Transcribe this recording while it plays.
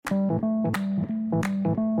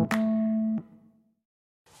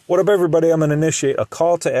What up, everybody? I'm going to initiate a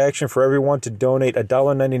call to action for everyone to donate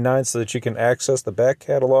 $1.99 so that you can access the back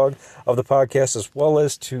catalog of the podcast as well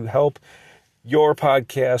as to help your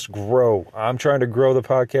podcast grow. I'm trying to grow the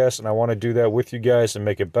podcast, and I want to do that with you guys and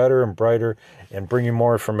make it better and brighter and bring you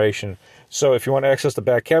more information. So if you want to access the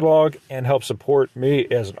back catalog and help support me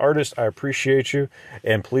as an artist, I appreciate you.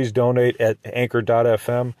 And please donate at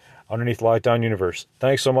anchor.fm underneath Lockdown Universe.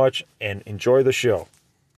 Thanks so much, and enjoy the show.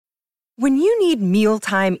 When you need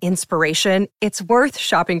mealtime inspiration, it's worth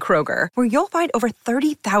shopping Kroger, where you'll find over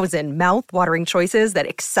 30,000 mouth-watering choices that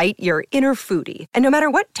excite your inner foodie. And no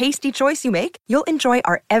matter what tasty choice you make, you'll enjoy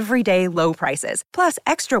our everyday low prices, plus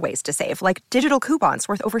extra ways to save, like digital coupons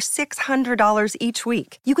worth over $600 each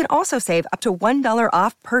week. You can also save up to $1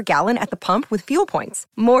 off per gallon at the pump with fuel points.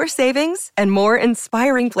 More savings and more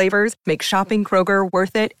inspiring flavors make shopping Kroger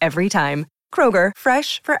worth it every time. Kroger,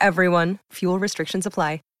 fresh for everyone. Fuel restrictions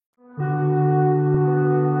apply.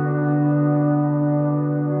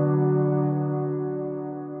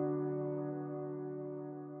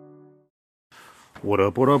 What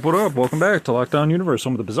up, what up, what up? Welcome back to Lockdown Universe,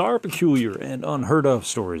 some of the bizarre, peculiar, and unheard of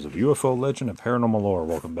stories of UFO legend and paranormal lore.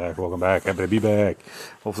 Welcome back, welcome back. Happy to be back.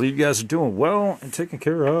 Hopefully you guys are doing well and taking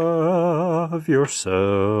care of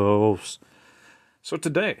yourselves. So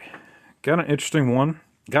today, got an interesting one.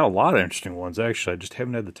 Got a lot of interesting ones, actually. I just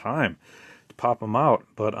haven't had the time to pop them out.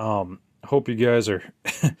 But I hope you guys are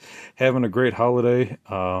having a great holiday.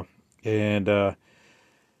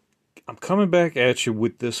 I'm coming back at you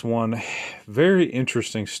with this one very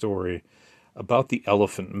interesting story about the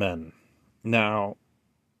Elephant Men. Now,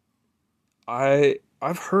 I've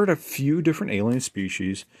heard a few different alien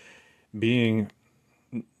species being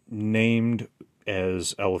named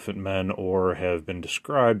as Elephant Men or have been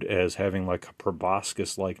described as having like a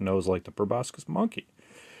proboscis-like nose like the proboscis monkey.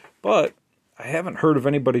 But I haven't heard of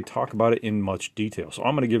anybody talk about it in much detail, so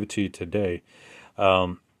I'm going to give it to you today.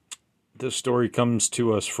 This story comes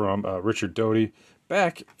to us from Richard Doty.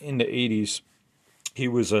 Back in the 80s, he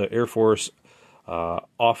was an Air Force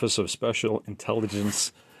Office of Special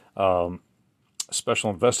Intelligence special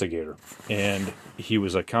investigator, and he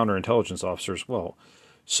was a counterintelligence officer as well.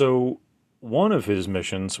 So one of his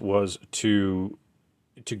missions was to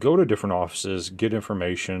go to different offices, get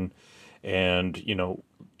information, and,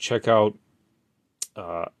 check out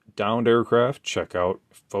downed aircraft, check out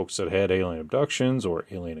folks that had alien abductions or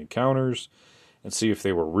alien encounters, and see if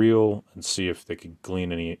they were real and see if they could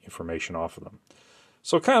glean any information off of them.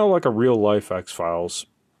 So kind of like a real life X-Files,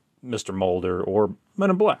 Mr. Mulder, or Men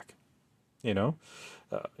in Black,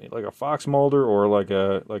 like a Fox Mulder or like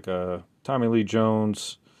a Tommy Lee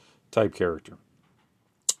Jones type character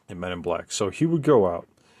in Men in Black. So he would go out,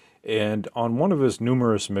 and on one of his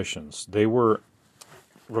numerous missions, they were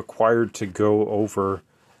required to go over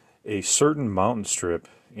a certain mountain strip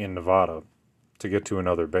in Nevada to get to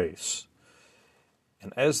another base.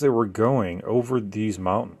 And as they were going over these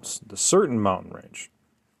mountains, the certain mountain range,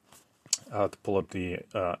 I'll have to pull up the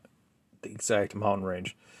exact mountain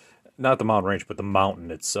range. Not the mountain range, but the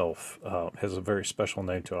mountain itself has a very special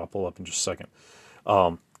name to it. I'll pull up in just a second.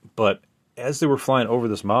 But as they were flying over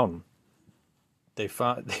this mountain, they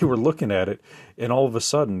were looking at it, and all of a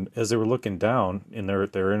sudden, as they were looking down, and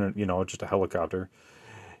they're in just a helicopter,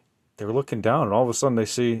 they were looking down, and all of a sudden they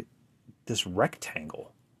see this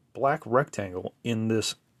rectangle, black rectangle in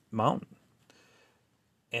this mountain,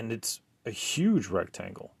 and it's a huge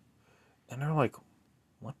rectangle, and they're like,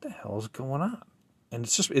 "What the hell is going on?" And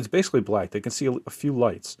it's basically black. They can see a few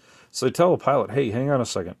lights, so they tell the pilot, "Hey, hang on a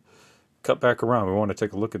second, cut back around. We want to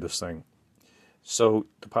take a look at this thing." So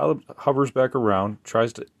the pilot hovers back around,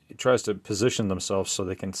 tries to position themselves so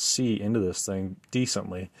they can see into this thing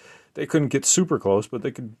decently. They couldn't get super close, but they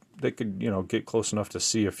could get close enough to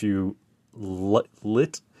see a few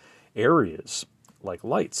lit areas like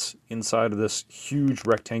lights inside of this huge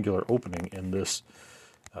rectangular opening in this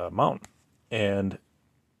mountain. And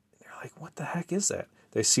they're like, "What the heck is that?"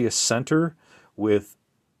 They see a center with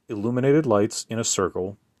illuminated lights in a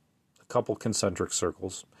circle, a couple concentric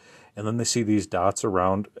circles. And then they see these dots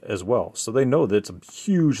around as well. So they know that it's a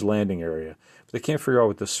huge landing area, but they can't figure out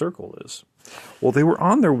what this circle is. Well, they were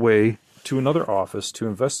on their way to another office to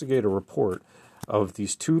investigate a report of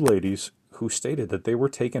these two ladies who stated that they were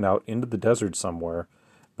taken out into the desert somewhere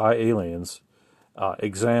by aliens,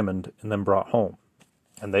 examined, and then brought home.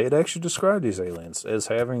 And they had actually described these aliens as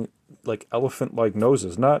having like elephant-like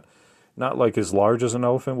noses, not like as large as an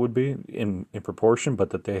elephant would be in proportion,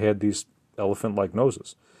 but that they had these elephant-like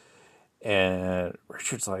noses. And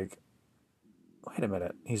Richard's like, wait a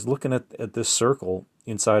minute. He's looking at this circle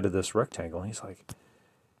inside of this rectangle. And he's like,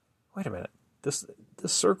 wait a minute, this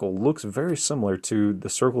circle looks very similar to the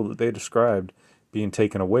circle that they described being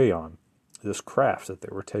taken away on. This craft that they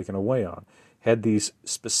were taken away on had these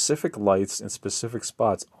specific lights in specific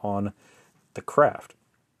spots on the craft.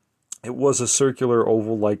 It was a circular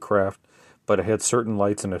oval-like craft, but it had certain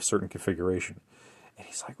lights in a certain configuration. And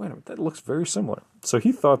he's like, wait a minute, that looks very similar. So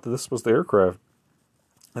he thought that this was the aircraft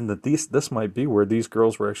and that this might be where these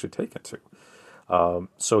girls were actually taken to.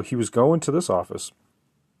 So he was going to this office,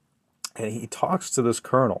 and he talks to this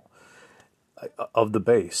colonel of the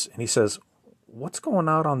base, and he says, what's going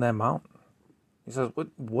out on that mountain? He says,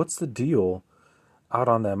 what's the deal out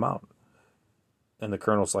on that mountain? And the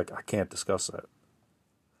colonel's like, I can't discuss that.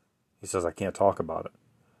 He says, I can't talk about it.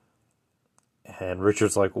 And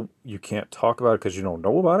Richard's like, well, you can't talk about it because you don't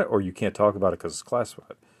know about it, or you can't talk about it because it's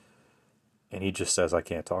classified? And he just says, I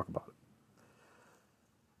can't talk about it.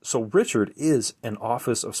 So Richard is an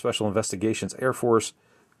Office of Special Investigations Air Force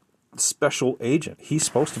special agent. He's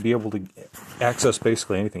supposed to be able to access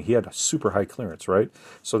basically anything. He had a super high clearance, right?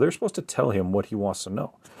 So they're supposed to tell him what he wants to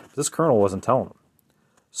know. But this colonel wasn't telling him.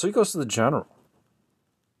 So he goes to the general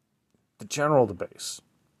of the base.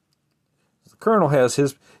 The colonel has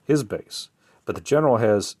his base, but the general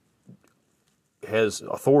has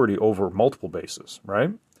authority over multiple bases,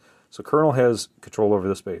 right? So colonel has control over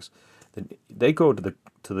this base. Then they go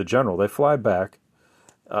to the general. They fly back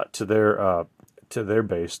to their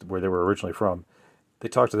base where they were originally from. They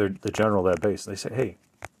talk to the general of that base. They say, hey,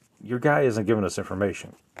 your guy isn't giving us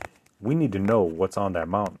information. We need to know what's on that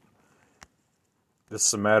mountain. This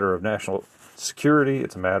is a matter of national security.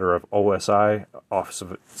 It's a matter of OSI, Office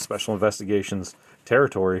of Special Investigations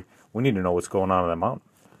territory. We need to know what's going on that mountain.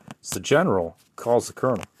 So the general calls the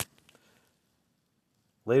colonel.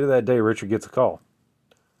 Later that day, Richard gets a call.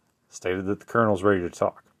 Stated that the colonel's ready to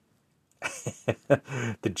talk.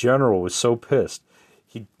 The general was so pissed,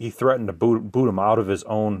 he threatened to boot him out of his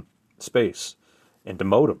own space and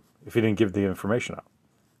demote him if he didn't give the information out.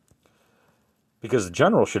 Because the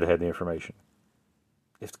general should have had the information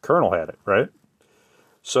if the colonel had it, right?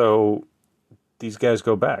 So these guys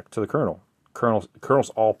go back to the colonel. Colonel's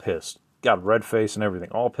all pissed. Got a red face and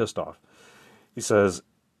everything, all pissed off. He says,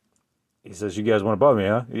 you guys want to bug me,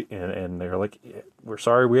 huh? And they're like, yeah, we're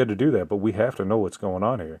sorry we had to do that, but we have to know what's going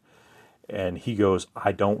on here. And he goes,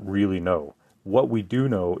 I don't really know. What we do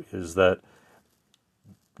know is that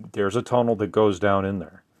there's a tunnel that goes down in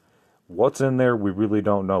there. What's in there, we really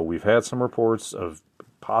don't know. We've had some reports of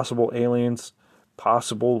possible aliens,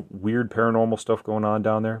 possible weird paranormal stuff going on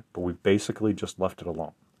down there, but we basically just left it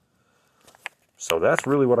alone. So that's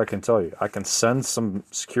really what I can tell you. I can send some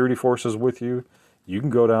security forces with you. You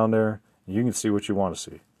can go down there. You can see what you want to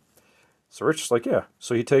see. So Richard's like, yeah.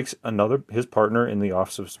 So he takes his partner in the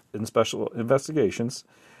Office of Special Investigations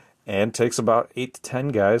and takes about 8 to 10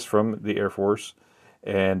 guys from the Air Force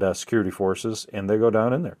and security forces, and they go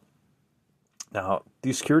down in there. Now,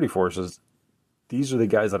 these security forces, these are the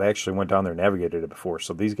guys that actually went down there and navigated it before,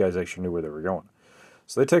 so these guys actually knew where they were going.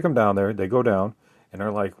 So they take them down there, they go down, and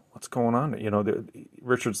they're like, what's going on?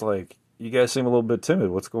 Richard's like, you guys seem a little bit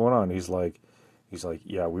timid. What's going on? He's like,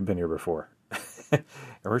 yeah, we've been here before. And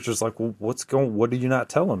Richard's like, well, what are you not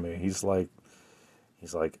telling me? He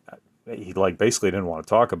basically didn't want to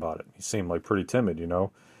talk about it. He seemed like pretty timid, and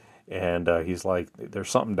he's like, there's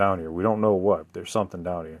something down here. We don't know what. There's something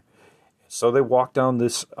down here. So they walk down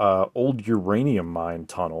this old uranium mine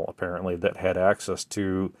tunnel, apparently, that had access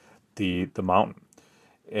to the mountain.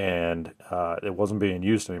 And it wasn't being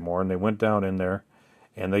used anymore. And they went down in there,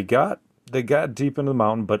 and they got deep into the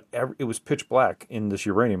mountain, but it was pitch black in this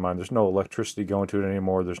uranium mine. There's no electricity going to it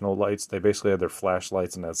anymore. There's no lights. They basically had their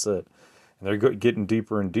flashlights, and that's it. And they're getting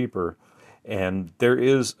deeper and deeper. And there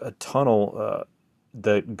is a tunnel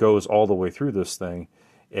that goes all the way through this thing.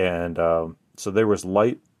 And so there was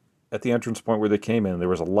light at the entrance point where they came in. There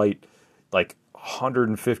was a light like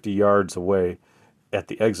 150 yards away at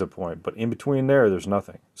the exit point. But in between there's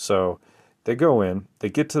nothing. So they go in. They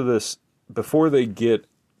get to this. Before they get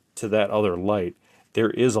to that other light,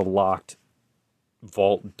 there is a locked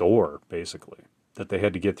vault door, basically, that they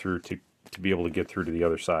had to get through to be able to get through to the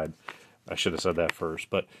other side. I should have said that first,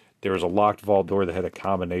 but there was a locked vault door that had a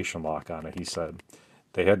combination lock on it, he said.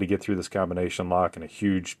 They had to get through this combination lock and a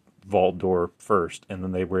huge vault door first, and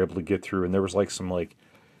then they were able to get through, and there was there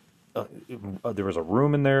was a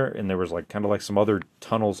room in there, and there was kind of some other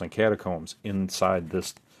tunnels and catacombs inside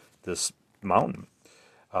this mountain.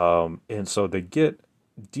 And so they get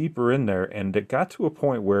deeper in there, and it got to a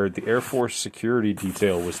point where the Air Force security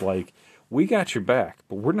detail was like, we got your back,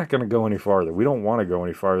 but we're not going to go any farther. We don't want to go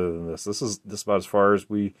any farther than this. This is about as far as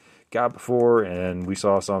we got before, and we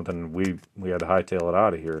saw something. We had to hightail it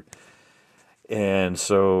out of here. And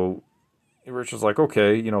so Richard's like,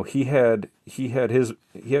 okay, he had his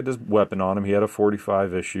weapon on him. He had a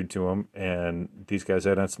 45 issued to him, and these guys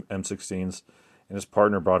had M16s, and his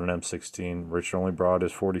partner brought an M16. Richard only brought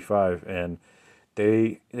his 45, and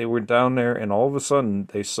they were down there, and all of a sudden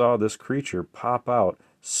they saw this creature pop out,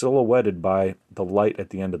 silhouetted by the light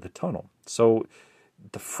at the end of the tunnel. So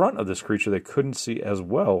the front of this creature they couldn't see as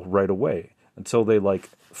well right away until they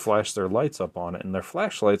flashed their lights up on it, and their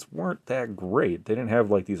flashlights weren't that great. They didn't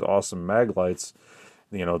have these awesome mag lights,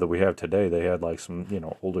 that we have today. They had some,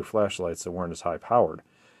 older flashlights that weren't as high powered.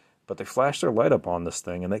 But they flashed their light up on this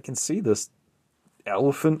thing, and they can see this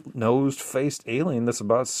elephant-nosed faced alien that's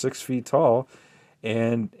about 6 feet tall.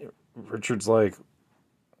 And Richard's like,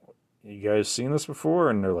 you guys seen this before?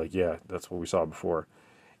 And they're like, yeah, that's what we saw before.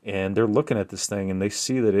 And they're looking at this thing, and they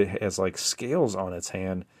see that it has scales on its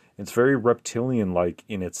hand. It's very reptilian-like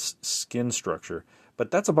in its skin structure,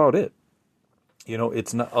 but that's about it.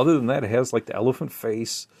 It's not. Other than that, it has the elephant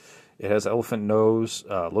face. It has elephant nose.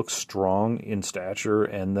 Looks strong in stature,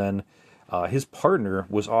 and then his partner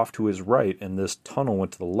was off to his right, and this tunnel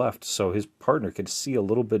went to the left. So his partner could see a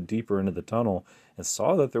little bit deeper into the tunnel and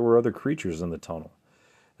saw that there were other creatures in the tunnel.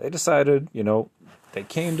 They decided, they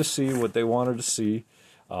came to see what they wanted to see.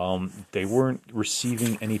 They weren't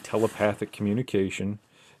receiving any telepathic communication.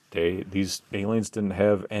 These aliens didn't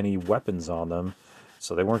have any weapons on them,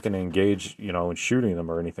 so they weren't going to engage, in shooting them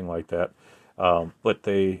or anything like that. But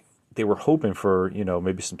they were hoping for,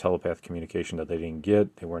 maybe some telepathic communication that they didn't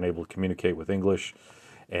get. They weren't able to communicate with English,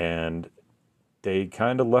 and they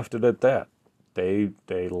kind of left it at that. They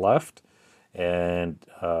left, and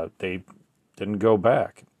they didn't go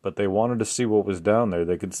back. But they wanted to see what was down there.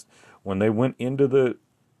 When they went into the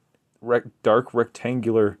dark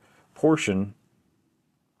rectangular portion,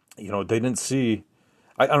 they didn't see.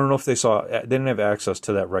 I don't know if they saw. They didn't have access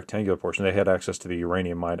to that rectangular portion. They had access to the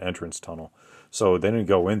uranium mine entrance tunnel, so they didn't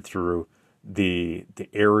go in through the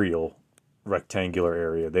aerial rectangular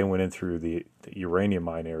area. They went in through the uranium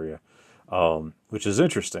mine area, which is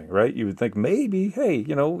interesting, right? You would think maybe, hey,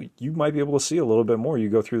 you might be able to see a little bit more. You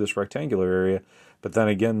go through this rectangular area. But then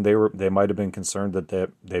again, they might have been concerned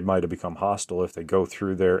that they might have become hostile if they go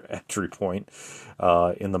through their entry point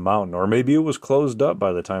in the mountain. Or maybe it was closed up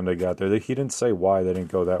by the time they got there. He didn't say why they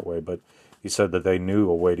didn't go that way, but he said that they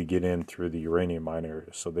knew a way to get in through the uranium mine area,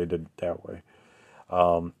 so they did it that way.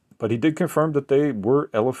 But he did confirm that they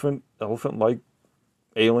were elephant-like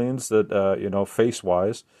aliens that,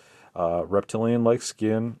 face-wise, reptilian-like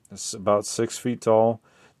skin. It's about 6 feet tall.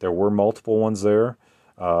 There were multiple ones there.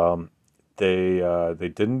 They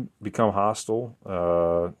didn't become hostile.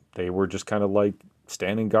 They were just kind of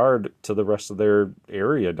standing guard to the rest of their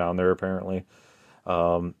area down there, apparently.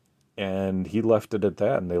 And he left it at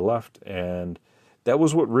that, and they left. And that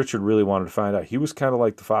was what Richard really wanted to find out. He was kind of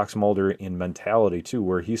like the Fox Mulder in mentality, too,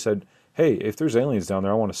 where he said, hey, if there's aliens down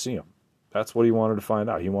there, I want to see them. That's what he wanted to find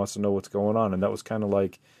out. He wants to know what's going on, and that was kind of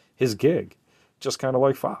like his gig. Just kind of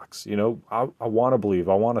like Fox. I want to believe,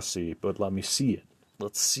 I want to see, but let me see it.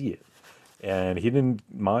 Let's see it. And he didn't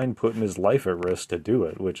mind putting his life at risk to do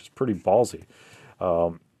it, which is pretty ballsy.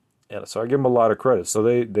 And so I give him a lot of credit. So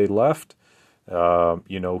they left.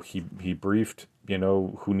 He briefed,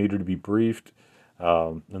 who needed to be briefed.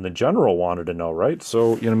 And the general wanted to know, right?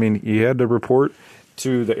 So, he had to report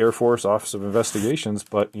to the Air Force Office of Investigations,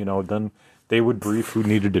 but, then they would brief who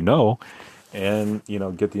needed to know and,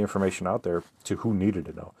 get the information out there to who needed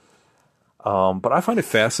to know. But I find it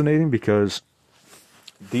fascinating because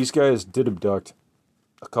these guys did abduct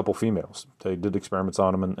a couple females. They did experiments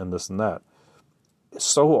on them and this and that.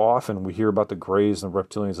 So often we hear about the Greys and the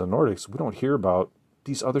reptilians and the Nordics. We don't hear about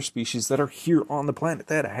these other species that are here on the planet,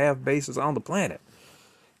 that have bases on the planet.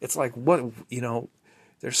 It's like,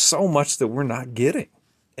 there's so much that we're not getting.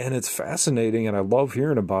 And it's fascinating, and I love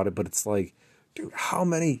hearing about it, but it's like, dude, how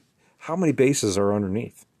many bases are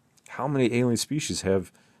underneath? How many alien species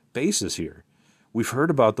have bases here? We've heard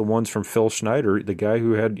about the ones from Phil Schneider, the guy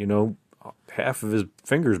who had, half of his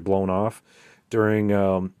fingers blown off during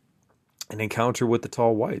an encounter with the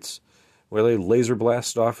Tall Whites, where they laser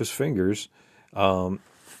blasted off his fingers. So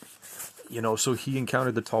he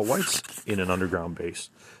encountered the Tall Whites in an underground base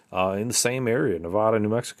in the same area, Nevada, New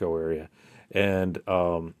Mexico area. And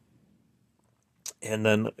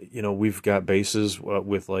then, we've got bases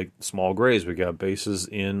with small Greys. We got bases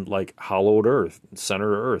in hollowed earth,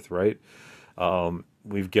 center earth, right?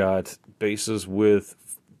 We've got bases with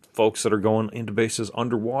folks that are going into bases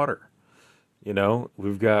underwater. You know,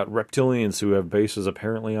 we've got reptilians who have bases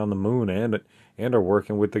apparently on the moon and are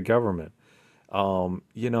working with the government.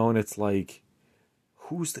 You know, and it's like,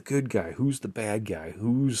 who's the good guy? Who's the bad guy?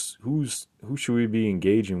 Who should we be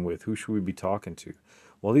engaging with? Who should we be talking to?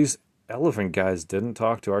 Well, these elephant guys didn't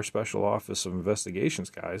talk to our special office of investigations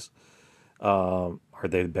guys. Are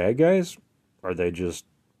they the bad guys? Are they just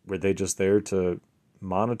were they just there to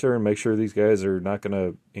monitor and make sure these guys are not going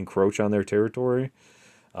to encroach on their territory?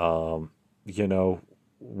 You know,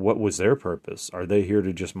 what was their purpose? Are they here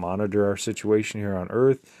to just monitor our situation here on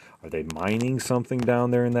Earth? Are they mining something down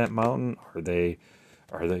there in that mountain? Are they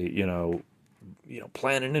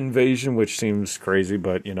planning an invasion, which seems crazy,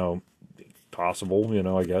 but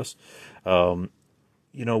possible, I guess.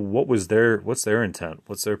 What's their intent?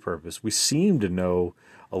 What's their purpose? We seem to know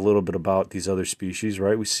a little bit about these other species,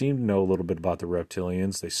 right? We seem to know a little bit about the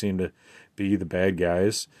reptilians. They seem to be the bad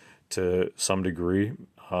guys to some degree.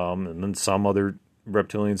 And then some other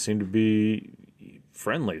reptilians seem to be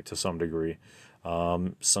friendly to some degree.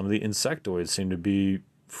 Some of the insectoids seem to be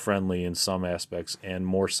friendly in some aspects and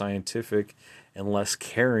more scientific and less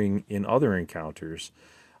caring in other encounters.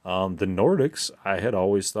 The Nordics, I had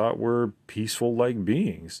always thought were peaceful like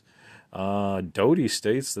beings. Doty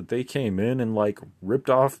states that they came in and ripped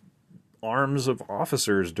off arms of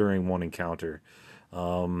officers during one encounter.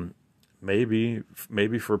 Maybe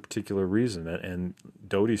for a particular reason. And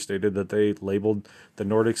Doty stated that they labeled the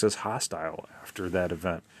Nordics as hostile after that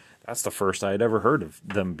event. That's the first I had ever heard of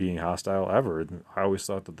them being hostile ever. I always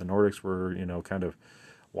thought that the Nordics were, kind of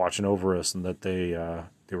watching over us and that they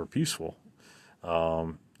were peaceful.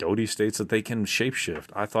 Doty states that they can shapeshift.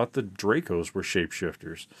 I thought the Dracos were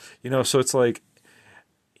shapeshifters. So it's like,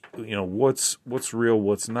 what's real,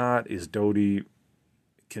 what's not? Is Doty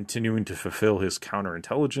continuing to fulfill his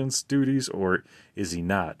counterintelligence duties, or is he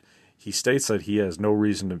not? He states that he has no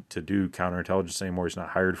reason to do counterintelligence anymore. He's not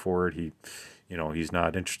hired for it. He's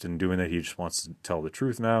not interested in doing that. He just wants to tell the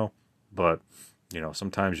truth now. But,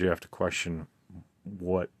 sometimes you have to question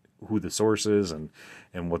who the source is and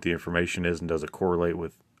what the information is, and does it correlate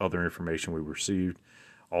with other information we received.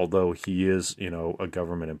 Although he is, a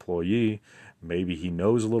government employee, maybe he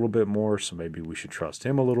knows a little bit more, so maybe we should trust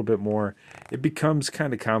him a little bit more. It becomes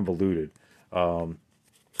kind of convoluted.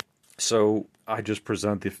 So I just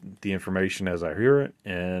present the information as I hear it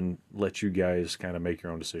and let you guys kind of make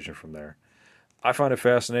your own decision from there. I find it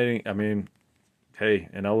fascinating. I mean, hey,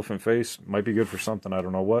 an elephant face might be good for something. I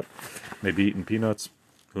don't know what. Maybe eating peanuts.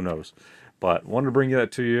 Who knows? But wanted to bring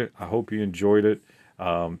that to you. I hope you enjoyed it.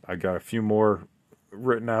 I got a few more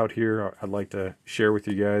written out here I'd like to share with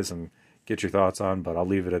you guys and get your thoughts on, but I'll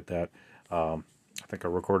leave it at that. I think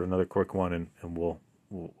I'll record another quick one and we'll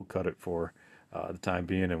cut it for the time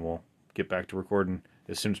being, and we'll get back to recording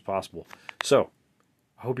as soon as possible. So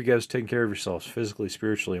I hope you guys are taking care of yourselves physically,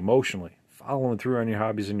 spiritually, emotionally, following through on your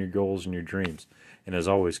hobbies and your goals and your dreams. And as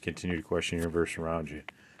always, continue to question the universe around you.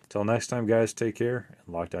 Until next time, guys, take care,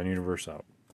 and Lockdown Universe out.